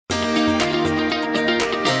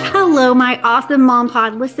Hello, my awesome Mom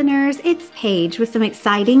Pod listeners. It's Paige with some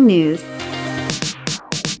exciting news.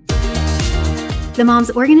 The Mom's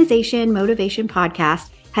Organization Motivation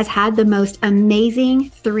Podcast has had the most amazing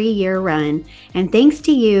 3-year run. And thanks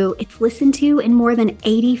to you, it's listened to in more than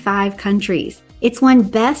 85 countries. It's won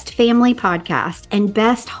Best Family Podcast and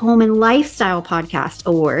Best Home and Lifestyle Podcast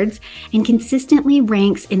awards and consistently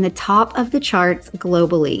ranks in the top of the charts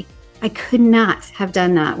globally. I could not have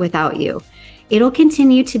done that without you. It'll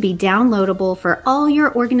continue to be downloadable for all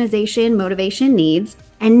your organization motivation needs.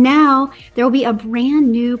 And now there will be a brand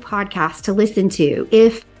new podcast to listen to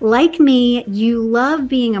if, like me, you love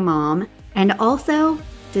being a mom and also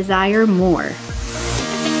desire more.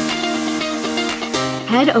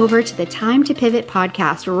 Head over to the Time to Pivot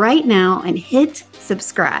podcast right now and hit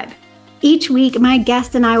subscribe. Each week, my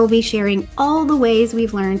guest and I will be sharing all the ways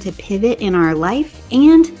we've learned to pivot in our life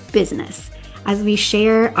and business as we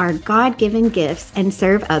share our God-given gifts and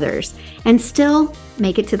serve others and still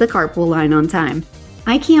make it to the carpool line on time.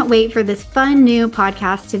 I can't wait for this fun new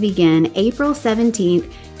podcast to begin April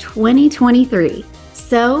 17th, 2023.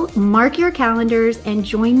 So mark your calendars and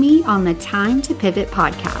join me on the Time to Pivot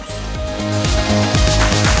podcast.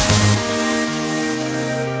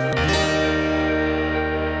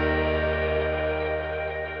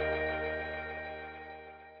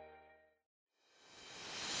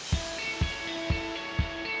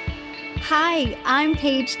 Hi, I'm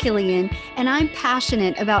Paige Killian, and I'm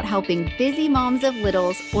passionate about helping busy moms of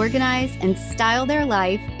littles organize and style their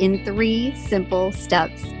life in 3 simple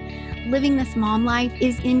steps. Living this mom life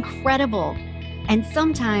is incredible and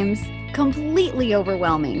sometimes completely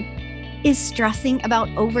overwhelming. Is stressing about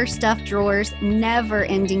overstuffed drawers,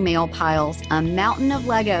 never-ending mail piles, a mountain of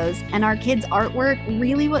Legos, and our kids' artwork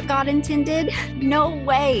really what God intended? No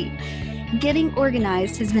way! Getting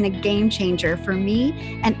organized has been a game changer for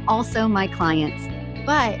me and also my clients.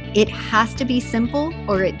 But it has to be simple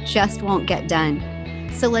or it just won't get done.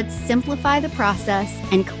 So let's simplify the process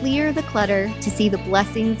and clear the clutter to see the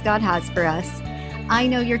blessings God has for us. I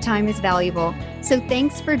know your time is valuable, so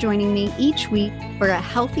thanks for joining me each week for a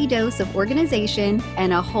healthy dose of organization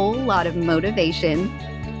and a whole lot of motivation.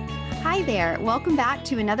 Hi there. Welcome back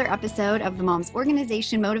to another episode of the Mom's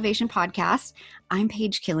Organization Motivation Podcast. I'm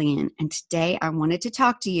Paige Killian, and today I wanted to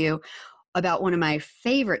talk to you about one of my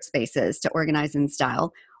favorite spaces to organize and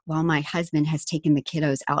style. While my husband has taken the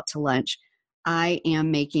kiddos out to lunch, I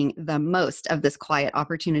am making the most of this quiet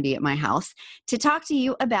opportunity at my house to talk to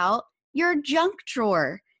you about your junk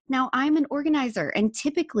drawer. Now, I'm an organizer, and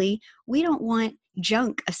typically we don't want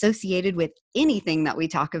junk associated with anything that we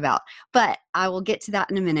talk about, but I will get to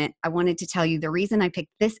that in a minute. I wanted to tell you the reason I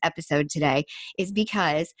picked this episode today is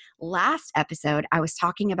because last episode I was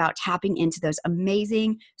talking about tapping into those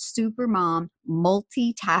amazing super mom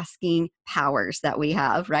multitasking powers that we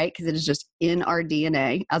have, right? Because it is just in our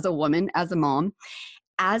DNA as a woman, as a mom.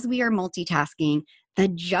 As we are multitasking, the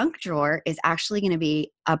junk drawer is actually going to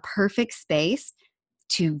be a perfect space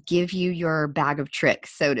to give you your bag of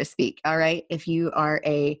tricks, so to speak. All right. If you are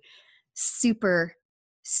a superhero,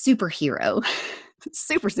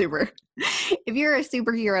 if you're a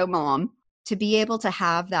superhero mom, to be able to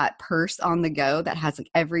have that purse on the go that has like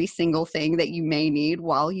every single thing that you may need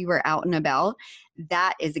while you are out and about,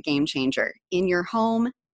 that is a game changer. In your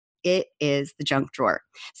home, it is the junk drawer.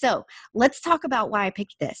 So let's talk about why I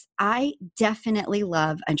picked this. I definitely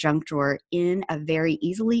love a junk drawer in a very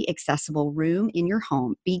easily accessible room in your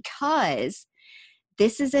home because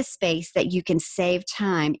this is a space that you can save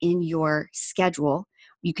time in your schedule.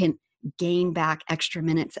 You can gain back extra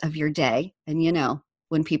minutes of your day. And you know,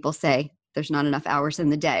 when people say there's not enough hours in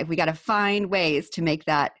the day, we got to find ways to make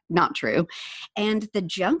that not true. And the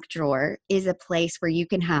junk drawer is a place where you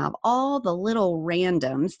can have all the little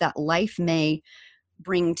randoms that life may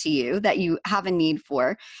bring to you that you have a need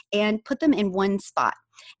for and put them in one spot.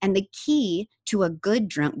 And the key to a good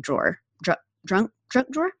junk drawer,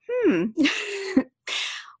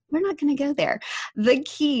 We're not going to go there. The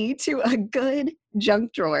key to a good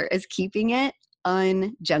junk drawer is keeping it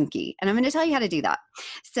unjunky. And I'm going to tell you how to do that.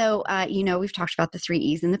 So, we've talked about the 3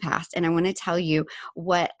 E's in the past, and I want to tell you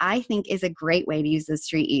what I think is a great way to use those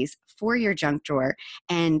 3 E's for your junk drawer.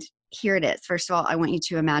 And here it is. First of all, I want you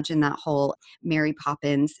to imagine that whole Mary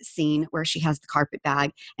Poppins scene where she has the carpet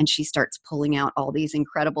bag and she starts pulling out all these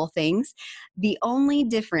incredible things. The only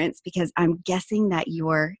difference, because I'm guessing that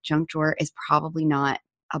your junk drawer is probably not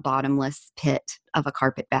a bottomless pit of a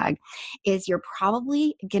carpet bag, is you're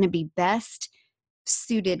probably going to be best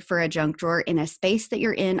suited for a junk drawer in a space that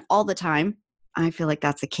you're in all the time. I feel like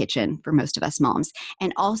that's a kitchen for most of us moms.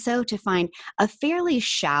 And also to find a fairly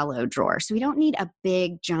shallow drawer. So we don't need a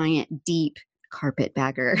big, giant, deep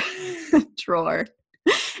carpetbagger drawer.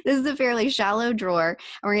 This is a fairly shallow drawer,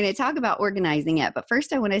 and we're going to talk about organizing it. But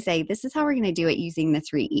first, I want to say this is how we're going to do it using the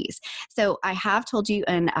 3 E's. So I have told you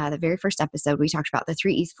in the very first episode, we talked about the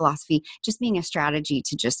 3 E's philosophy just being a strategy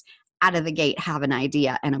to just out of the gate have an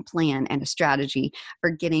idea and a plan and a strategy for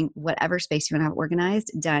getting whatever space you want to have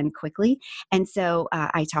organized done quickly. And so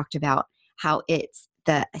I talked about how it's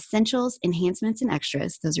the essentials, enhancements, and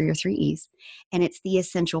extras. Those are your 3 E's. And it's the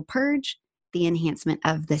essential purge, the enhancement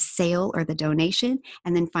of the sale or the donation.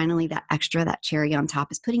 And then finally, that extra, that cherry on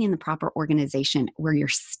top is putting in the proper organization where you're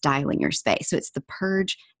styling your space. So it's the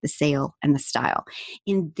purge, the sale, and the style.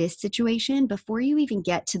 In this situation, before you even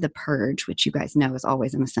get to the purge, which you guys know is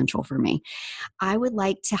always an essential for me, I would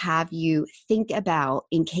like to have you think about,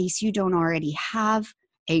 in case you don't already have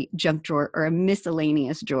a junk drawer or a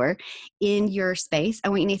miscellaneous drawer in your space, I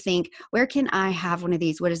want you to think, where can I have one of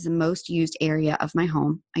these? What is the most used area of my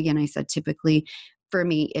home? Again, I said typically for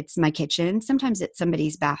me, it's my kitchen. Sometimes it's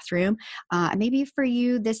somebody's bathroom. Maybe for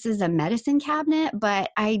you, this is a medicine cabinet,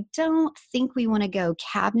 but I don't think we want to go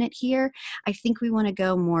cabinet here. I think we want to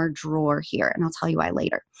go more drawer here, and I'll tell you why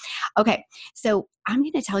later. Okay, so I'm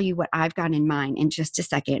going to tell you what I've got in mind in just a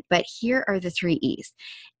second, but here are the 3 E's.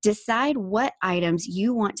 Decide what items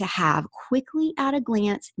you want to have quickly at a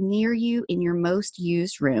glance near you in your most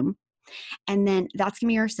used room. And then that's going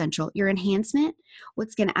to be your essential. Your enhancement,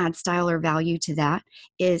 what's going to add style or value to that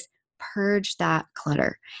is purge that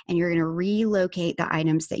clutter. And you're going to relocate the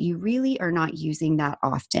items that you really are not using that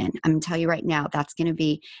often. I'm going to tell you right now, that's going to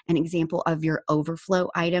be an example of your overflow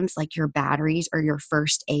items, like your batteries or your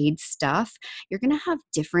first aid stuff. You're going to have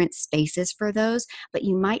different spaces for those, but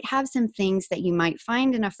you might have some things that you might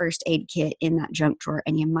find in a first aid kit in that junk drawer,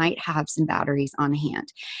 and you might have some batteries on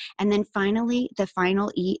hand. And then finally, the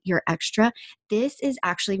final E, your extra. This is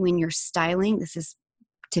actually when you're styling. This is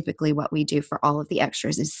typically what we do for all of the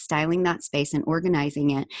extras, is styling that space and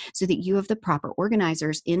organizing it so that you have the proper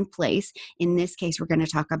organizers in place. In this case, we're going to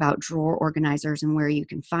talk about drawer organizers and where you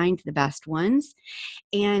can find the best ones.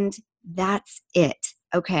 And that's it.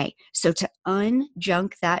 Okay, so to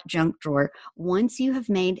unjunk that junk drawer, once you have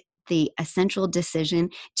made the essential decision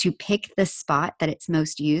to pick the spot that it's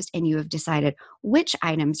most used and you have decided which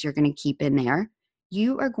items you're going to keep in there,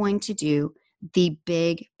 you are going to do the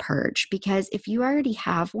big purge. Because if you already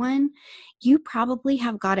have one, you probably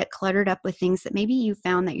have got it cluttered up with things that maybe you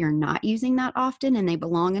found that you're not using that often and they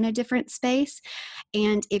belong in a different space.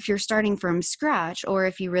 And if you're starting from scratch, or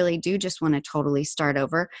if you really do just want to totally start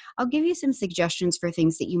over, I'll give you some suggestions for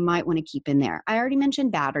things that you might want to keep in there. I already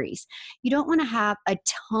mentioned batteries. You don't want to have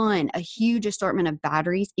a huge assortment of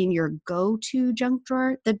batteries in your go-to junk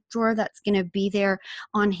drawer, the drawer that's going to be there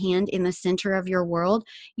on hand in the center of your world.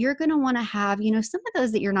 You're going to want to have, some of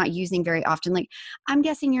those that you're not using very often. Like, I'm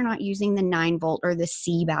guessing you're not using the 9-volt or the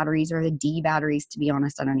C batteries or the D batteries. To be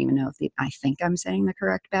honest, I don't even know I think I'm saying the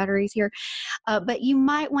correct batteries here. But you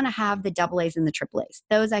might want to have the AA's and the AAA's.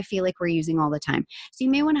 Those I feel like we're using all the time. So you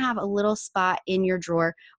may want to have a little spot in your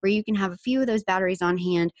drawer where you can have a few of those batteries on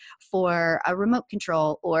hand for a remote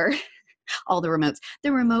control, or all the remotes,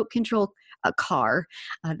 the remote control a car.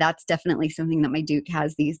 That's definitely something that my Duke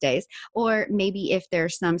has these days. Or maybe if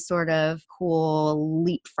there's some sort of cool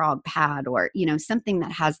leapfrog pad, or, something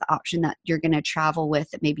that has the option that you're going to travel with,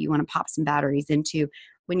 that maybe you want to pop some batteries into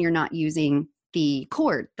when you're not using the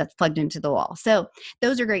cord that's plugged into the wall. So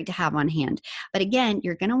those are great to have on hand. But again,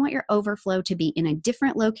 you're going to want your overflow to be in a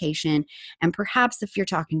different location. And perhaps if you're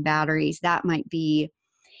talking batteries, that might be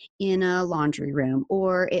in a laundry room,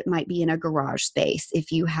 or it might be in a garage space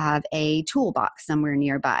if you have a toolbox somewhere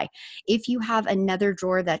nearby. If you have another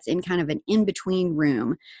drawer that's in kind of an in-between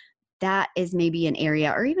room, that is maybe an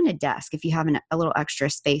area, or even a desk. If you have a little extra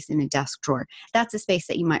space in a desk drawer, that's a space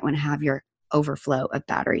that you might want to have your overflow of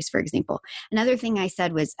batteries, for example. Another thing I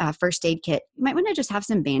said was first aid kit. You might want to just have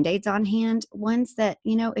some Band-Aids on hand, ones that,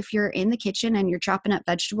 if you're in the kitchen and you're chopping up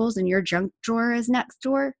vegetables and your junk drawer is next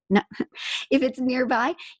door, no, if it's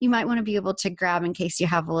nearby, you might want to be able to grab in case you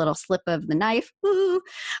have a little slip of the knife,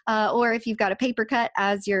 or if you've got a paper cut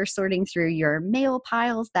as you're sorting through your mail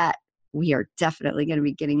piles that we are definitely going to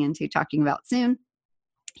be getting into talking about soon.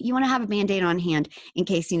 You want to have a Band-Aid on hand in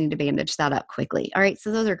case you need to bandage that up quickly. All right,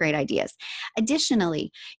 so those are great ideas. Additionally,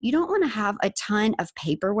 you don't want to have a ton of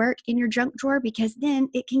paperwork in your junk drawer, because then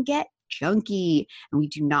it can get junky, and we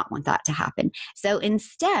do not want that to happen. So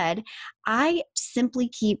instead, I simply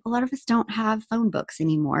keep, a lot of us don't have phone books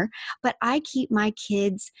anymore, but I keep my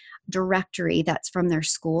kids' directory that's from their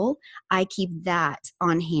school. I keep that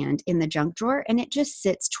on hand in the junk drawer, and it just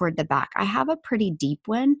sits toward the back. I have a pretty deep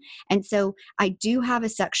one, and so I do have a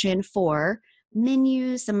section for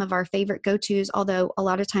menus, some of our favorite go-tos, although a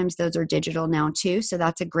lot of times those are digital now too. So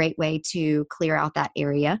that's a great way to clear out that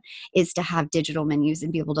area, is to have digital menus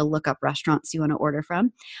and be able to look up restaurants you want to order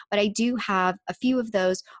from. But I do have a few of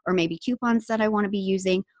those, or maybe coupons that I want to be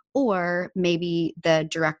using, or maybe the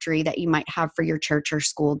directory that you might have for your church or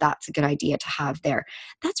school. That's a good idea to have there.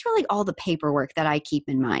 That's really all the paperwork that I keep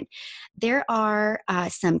in mind. There are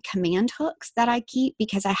some command hooks that I keep,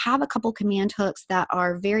 because I have a couple command hooks that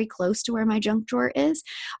are very close to where my junk drawer is,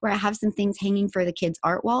 where I have some things hanging for the kids'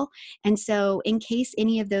 art wall. And so in case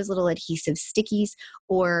any of those little adhesive stickies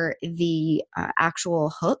or the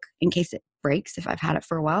actual hook, in case it breaks, if I've had it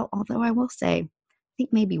for a while, although I will say, I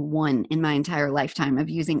think maybe one in my entire lifetime of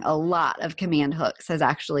using a lot of command hooks has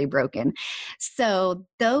actually broken. So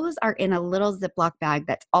those are in a little Ziploc bag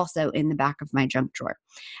that's also in the back of my junk drawer.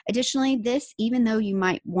 Additionally, this, even though you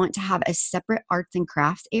might want to have a separate arts and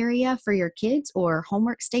crafts area for your kids or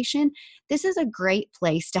homework station, this is a great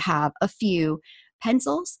place to have a few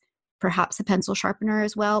pencils, perhaps a pencil sharpener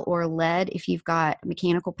as well, or lead if you've got a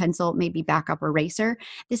mechanical pencil, maybe backup eraser.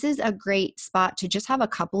 This is a great spot to just have a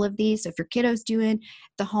couple of these. So if your kiddo's doing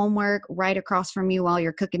the homework right across from you while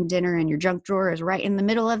you're cooking dinner and your junk drawer is right in the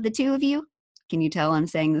middle of the two of you, can you tell I'm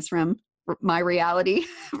saying this from my reality,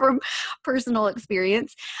 from personal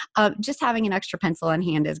experience? Just having an extra pencil on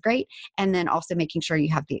hand is great. And then also making sure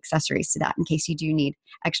you have the accessories to that in case you do need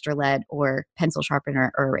extra lead or pencil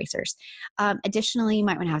sharpener or erasers. Additionally, you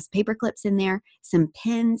might want to have some paper clips in there, some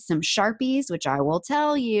pins, some Sharpies, which I will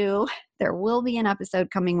tell you, there will be an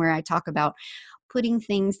episode coming where I talk about putting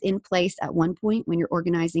things in place at one point when you're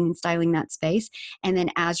organizing and styling that space. And then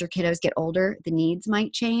as your kiddos get older, the needs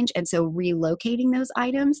might change. And so relocating those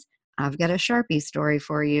items, I've got a Sharpie story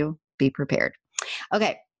for you. Be prepared.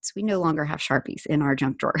 Okay, so we no longer have Sharpies in our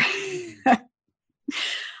junk drawer.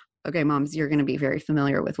 Okay, moms, you're going to be very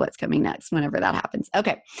familiar with what's coming next whenever that happens.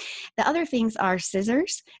 Okay, the other things are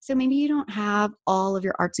scissors. So maybe you don't have all of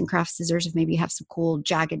your arts and crafts scissors, if maybe you have some cool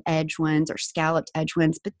jagged edge ones or scalloped edge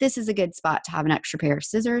ones, but this is a good spot to have an extra pair of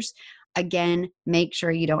scissors. Again, make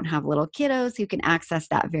sure you don't have little kiddos who can access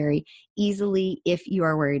that very easily if you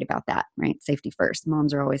are worried about that, right? Safety first.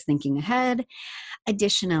 Moms are always thinking ahead.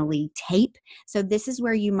 Additionally, tape. So this is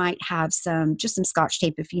where you might have just some Scotch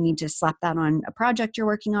tape if you need to slap that on a project you're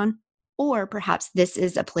working on. Or perhaps this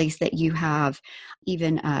is a place that you have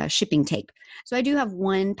even shipping tape. So I do have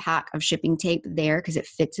one pack of shipping tape there because it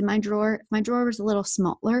fits in my drawer. If my drawer was a little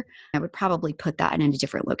smaller, I would probably put that in a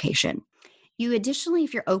different location. You additionally,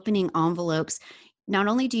 if you're opening envelopes, not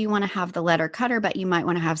only do you want to have the letter cutter, but you might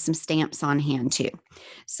want to have some stamps on hand too.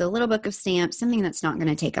 So a little book of stamps, something that's not going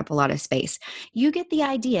to take up a lot of space. You get the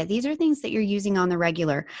idea. These are things that you're using on the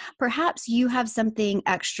regular. Perhaps you have something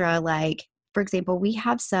extra, like, for example, we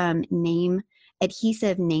have some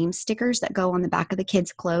adhesive name stickers that go on the back of the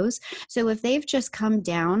kids' clothes. So if they've just come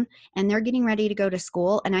down and they're getting ready to go to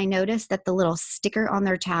school, and I notice that the little sticker on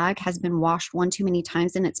their tag has been washed one too many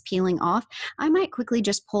times and it's peeling off, I might quickly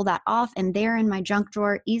just pull that off, and they're in my junk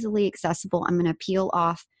drawer, easily accessible. I'm going to peel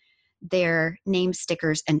off their name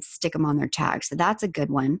stickers and stick them on their tag. So that's a good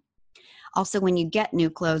one. Also, when you get new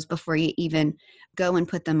clothes, before you even go and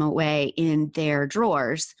put them away in their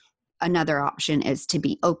drawers, another option is to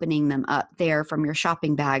be opening them up there from your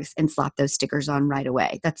shopping bags and slap those stickers on right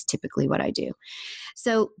away. That's typically what I do.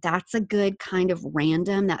 So that's a good kind of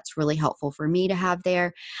random. That's really helpful for me to have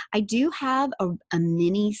there. I do have a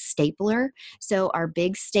mini stapler. So our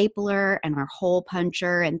big stapler and our hole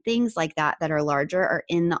puncher and things like that that are larger are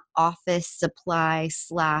in the office supply /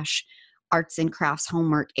 arts and crafts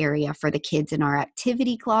homework area for the kids in our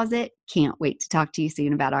activity closet. Can't wait to talk to you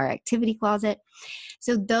soon about our activity closet.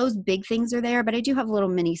 So those big things are there, but I do have a little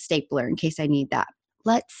mini stapler in case I need that.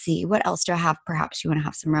 Let's see, what else do I have? Perhaps you want to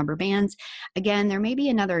have some rubber bands. Again, there may be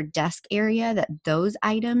another desk area that those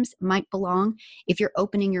items might belong. If you're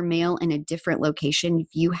opening your mail in a different location, if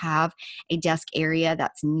you have a desk area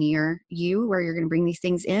that's near you where you're going to bring these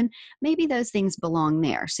things in, maybe those things belong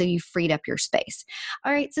there. So you freed up your space.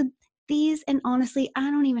 All right, so these, and honestly,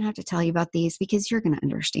 I don't even have to tell you about these because you're going to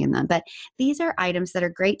understand them, but these are items that are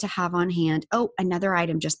great to have on hand. Oh, another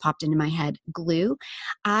item just popped into my head, glue.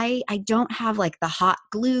 I don't have like the hot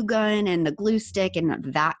glue gun and the glue stick and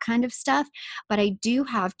that kind of stuff, but I do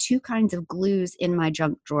have two kinds of glues in my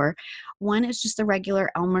junk drawer. One is just the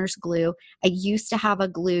regular Elmer's glue. I used to have a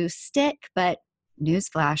glue stick, but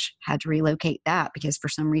newsflash, had to relocate that because for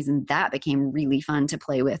some reason that became really fun to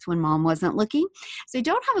play with when mom wasn't looking. So I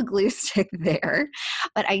don't have a glue stick there,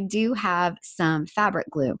 but I do have some fabric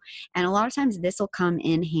glue. And a lot of times this will come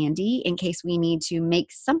in handy in case we need to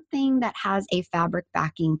make something that has a fabric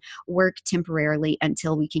backing work temporarily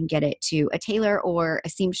until we can get it to a tailor or a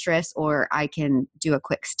seamstress, or I can do a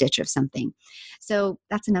quick stitch of something. So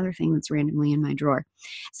that's another thing that's randomly in my drawer.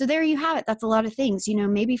 So there you have it. That's a lot of things.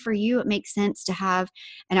 Maybe for you, it makes sense to have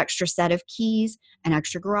an extra set of keys, an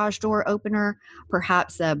extra garage door opener,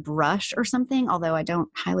 perhaps a brush or something, although I don't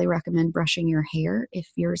highly recommend brushing your hair if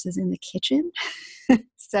yours is in the kitchen.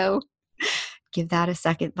 So give that a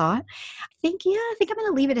second thought. I think I'm going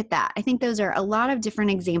to leave it at that. I think those are a lot of different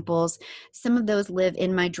examples. Some of those live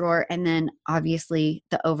in my drawer, and then obviously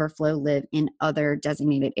the overflow live in other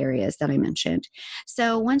designated areas that I mentioned.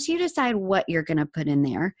 So once you decide what you're going to put in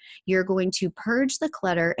there, you're going to purge the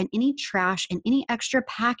clutter and any trash and any extra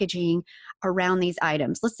packaging around these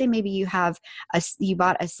items. Let's say maybe you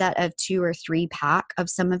bought a set of 2 or 3 pack of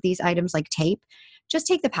some of these items like tape. Just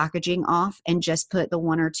take the packaging off and just put the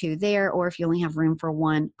 1 or 2 there, or if you only have room for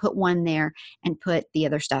one, put one there and put the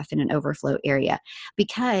other stuff in an overflow area.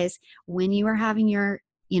 Because when you are having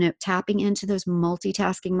tapping into those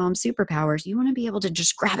multitasking mom superpowers, you want to be able to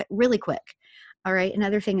just grab it really quick. All right.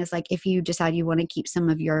 Another thing is, like, if you decide you want to keep some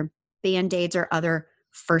of your Band-Aids or other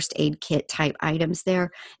first aid kit type items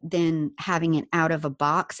there, then having it out of a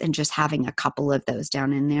box and just having a couple of those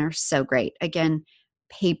down in there, so great. Again,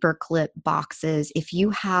 paper clip boxes. If you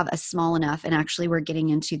have a small enough, and actually we're getting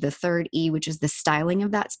into the third E, which is the styling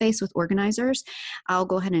of that space with organizers, I'll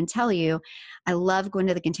go ahead and tell you, I love going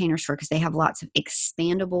to the Container Store because they have lots of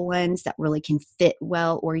expandable ones that really can fit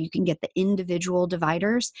well, or you can get the individual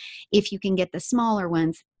dividers. If you can get the smaller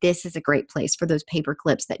ones, this is a great place for those paper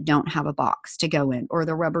clips that don't have a box to go in, or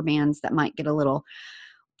the rubber bands that might get a little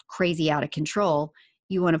crazy out of control.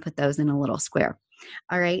 You want to put those in a little square.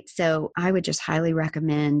 All right. So I would just highly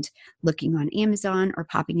recommend looking on Amazon or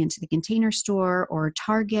popping into the Container Store or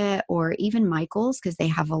Target or even Michael's, because they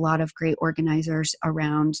have a lot of great organizers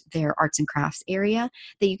around their arts and crafts area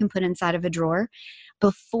that you can put inside of a drawer.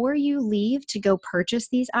 Before you leave to go purchase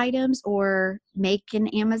these items or make an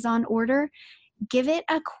Amazon order, give it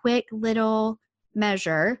a quick little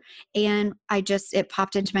measure. And it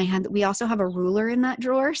popped into my head that we also have a ruler in that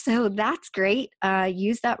drawer. So that's great.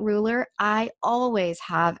 Use that ruler. I always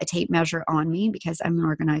have a tape measure on me because I'm an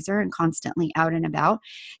organizer and constantly out and about.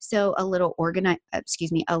 So a little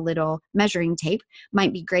measuring tape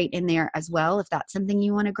might be great in there as well, if that's something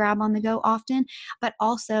you want to grab on the go often. But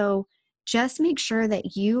also, just make sure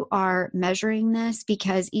that you are measuring this,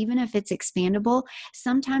 because even if it's expandable,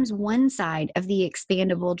 sometimes one side of the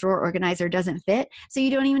expandable drawer organizer doesn't fit. So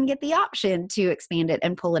you don't even get the option to expand it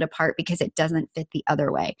and pull it apart because it doesn't fit the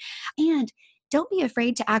other way. And don't be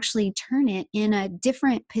afraid to actually turn it in a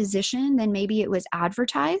different position than maybe it was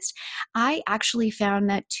advertised. I actually found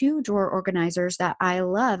that 2 drawer organizers that I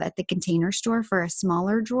love at the Container Store for a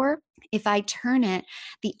smaller drawer, if I turn it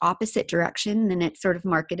the opposite direction than it's sort of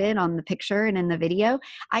marketed on the picture and in the video,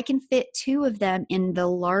 I can fit 2 of them in the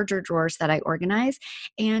larger drawers that I organize.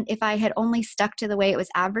 And if I had only stuck to the way it was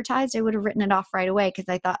advertised, I would have written it off right away because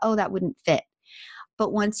I thought, oh, that wouldn't fit.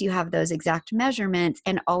 But once you have those exact measurements,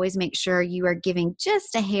 and always make sure you are giving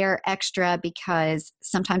just a hair extra, because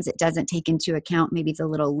sometimes it doesn't take into account maybe the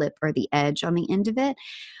little lip or the edge on the end of it.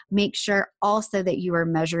 Make sure also that you are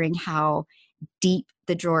measuring how deep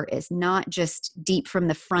the drawer is, not just deep from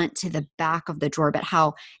the front to the back of the drawer, but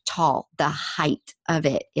how tall the height of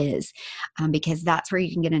it is, because that's where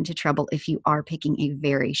you can get into trouble if you are picking a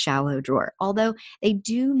very shallow drawer. Although they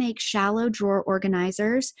do make shallow drawer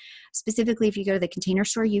organizers. Specifically, if you go to the Container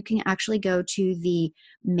Store, you can actually go to the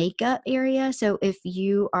makeup area. So if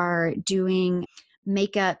you are doing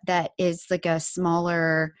makeup that is like a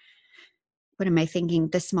smaller, what am I thinking?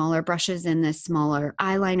 The smaller brushes and the smaller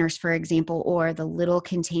eyeliners, for example, or the little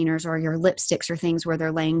containers, or your lipsticks or things where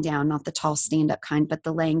they're laying down, not the tall stand-up kind, but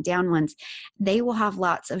the laying down ones. They will have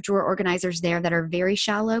lots of drawer organizers there that are very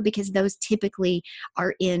shallow, because those typically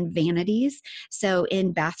are in vanities. So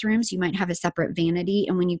in bathrooms, you might have a separate vanity,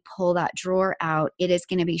 and when you pull that drawer out, it is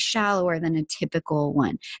going to be shallower than a typical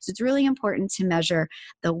one. So it's really important to measure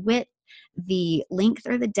the width, the length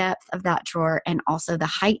or the depth of that drawer, and also the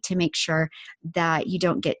height, to make sure that you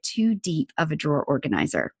don't get too deep of a drawer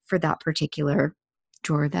organizer for that particular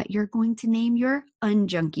drawer that you're going to name your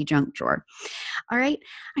Unjunky junk drawer. All right.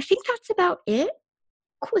 I think that's about it.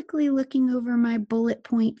 Quickly looking over my bullet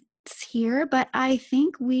points here, but I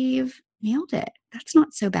think we've nailed it. That's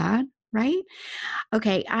not so bad. right?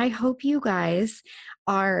 Okay, I hope you guys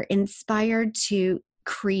are inspired to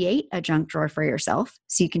create a junk drawer for yourself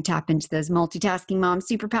so you can tap into those multitasking mom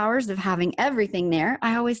superpowers of having everything there.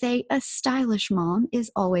 I always say a stylish mom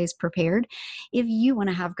is always prepared. If you want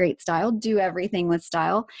to have great style, do everything with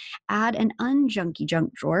style. Add an unjunky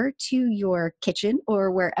junk drawer to your kitchen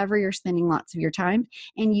or wherever you're spending lots of your time,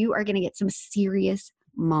 and you are going to get some serious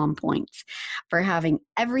mom points for having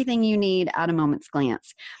everything you need at a moment's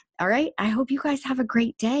glance. All right. I hope you guys have a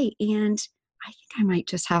great day. And I think I might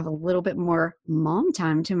just have a little bit more mom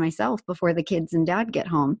time to myself before the kids and dad get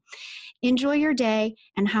home. Enjoy your day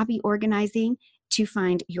and happy organizing to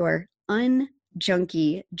find your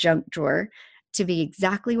unjunky junk drawer to be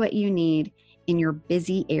exactly what you need in your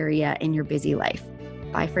busy area in your busy life.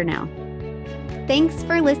 Bye for now. Thanks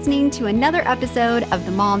for listening to another episode of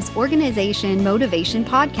the Mom's Organization Motivation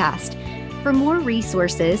Podcast. For more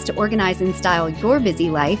resources to organize and style your busy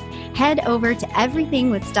life, head over to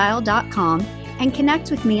everythingwithstyle.com and connect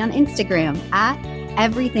with me on Instagram at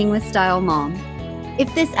everythingwithstylemom.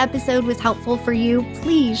 If this episode was helpful for you,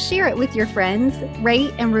 please share it with your friends,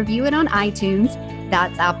 rate and review it on iTunes,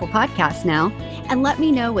 that's Apple Podcasts now, and let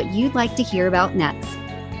me know what you'd like to hear about next.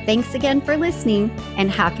 Thanks again for listening and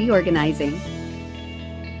happy organizing.